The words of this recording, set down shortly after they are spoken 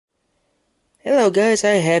Hello guys,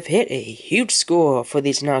 I have hit a huge score for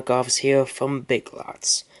these knockoffs here from Big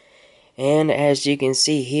Lots. And as you can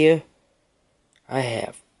see here, I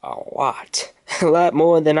have a lot. A lot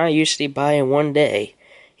more than I usually buy in one day.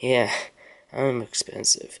 Yeah, I'm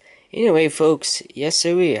expensive. Anyway folks, yes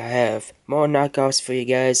sirree, I have more knockoffs for you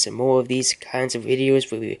guys, and more of these kinds of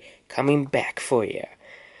videos will be coming back for you.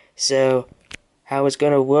 So, how it's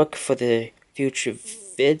gonna work for the future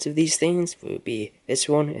vids of these things will be this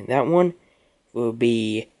one and that one will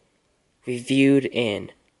be reviewed in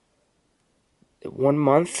 1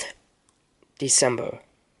 month, December.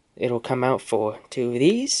 It'll come out for 2 of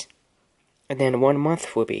these, and then 1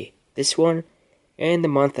 month will be this one, and the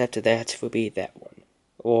month after that will be that one,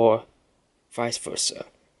 or vice versa.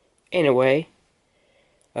 Anyway,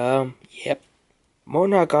 yep, more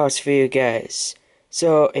knockoffs for you guys.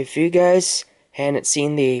 So, if you guys hadn't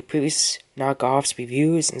seen the previous knockoffs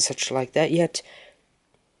reviews and such like that yet,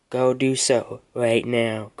 go do so right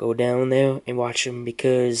now. Go down there and watch them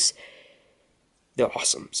because they're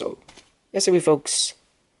awesome. So, yes, we folks,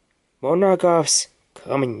 more knockoffs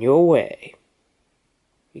coming your way.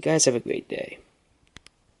 You guys have a great day.